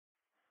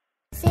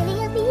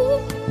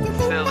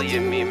only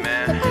in me,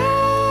 man.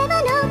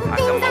 I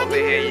come over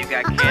here, you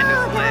got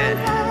candles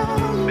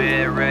lit,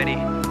 bed ready,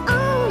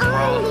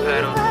 rose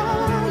petals,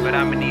 but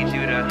I'ma need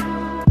you to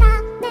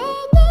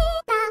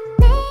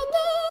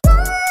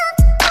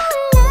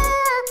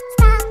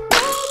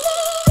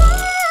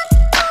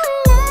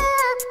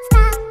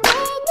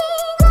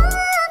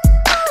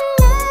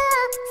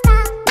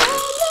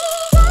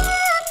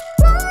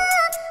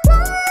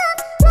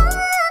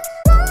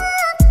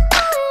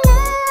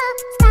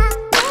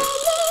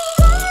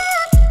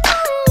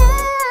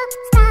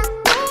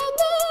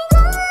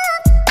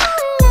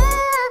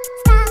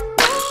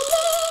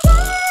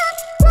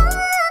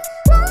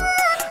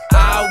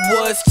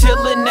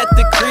chillin' at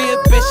the crib,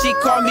 and she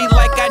called me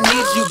like I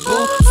need you,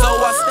 boo. So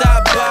I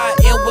stopped by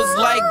and was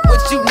like,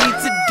 what you need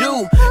to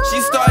do? She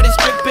started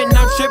stripping,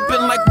 I'm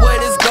tripping like what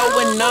is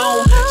going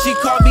on? She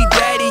called me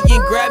daddy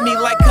and grabbed me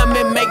like come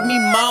and make me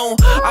moan.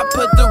 I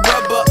put the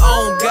rubber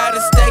on,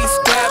 gotta stay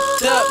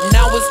strapped up.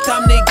 Now it's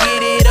time to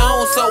get it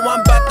on, so I'm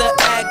about to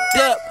act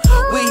up.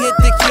 We hit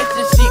the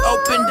kitchen, she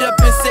opened up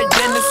and said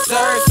dinner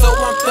served. So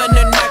I'm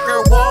finna knock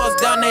her walls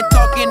down and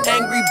talking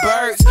Angry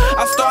Birds.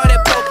 I started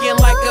poking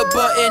like a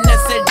button that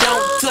said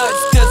don't touch,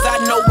 cause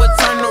I know what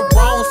turn her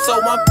on, so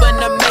I'm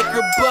finna make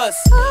her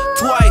bust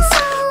twice,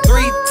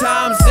 3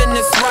 times and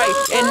it's right.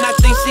 And I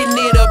think she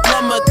need a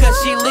plumber cause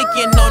she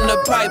leaking on the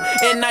pipe,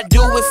 and I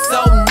do it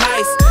so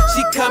nice.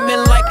 She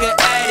coming like an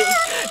addict.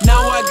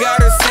 Now I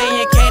got her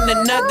saying can't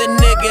another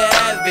nigga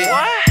have it.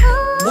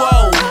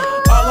 Whoa,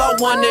 all I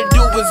wanna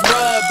do is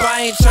rub.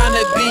 I ain't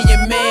tryna be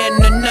your man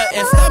or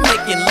nothing. Stop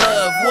making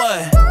love,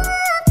 what?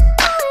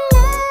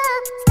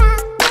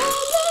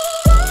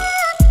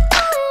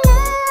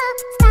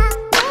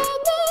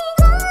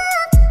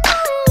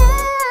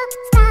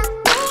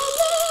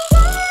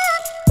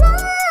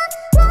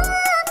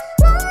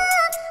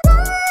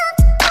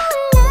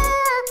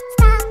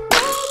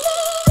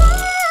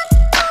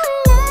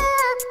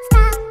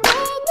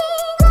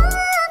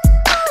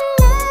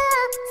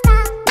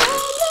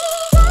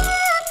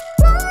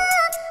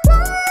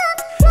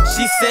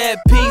 She said,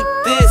 peep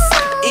this,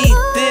 eat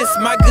this.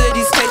 My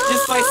goodies taste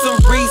just like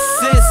some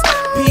Reese's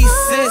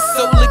Pieces.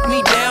 So look me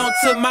down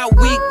to my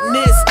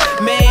weakness.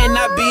 Man,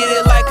 I beat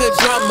it like a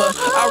drummer.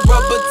 I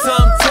rub a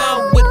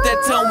tum-tum with that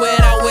tongue when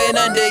I went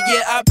under.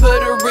 Yeah, I put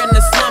her in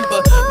a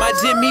slumber. My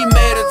Jimmy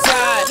made her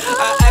tired.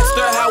 I asked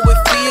her how it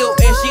feel,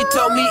 and she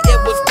told me it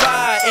was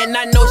fine. And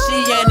I know she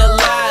ain't a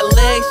lie.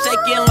 Legs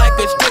shaking like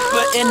a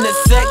stripper in the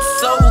sex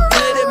so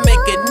good it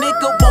make a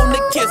nigga wanna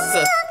kiss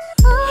her.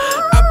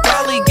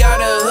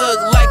 Got a hook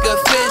like a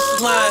fish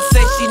line.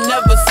 Say she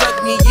never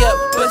sucked me up,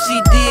 but she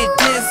did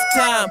this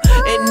time,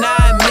 and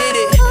I admit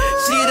it.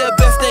 She the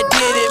best that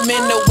did it,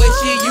 man. The way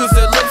she use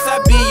her lips,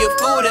 I be a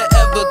fool to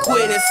ever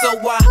quit it. So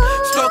I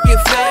stroke it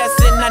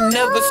fast and I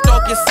never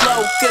stroke it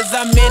slow, cause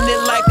I'm in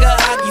it like a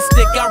hockey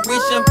stick. I'm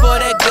reaching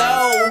for that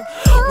goal.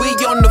 We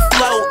on the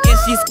floor and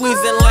she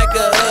squeezing like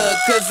a hug,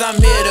 cause I'm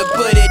here to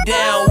put it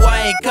down.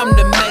 Why ain't come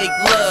to make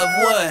love,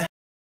 what?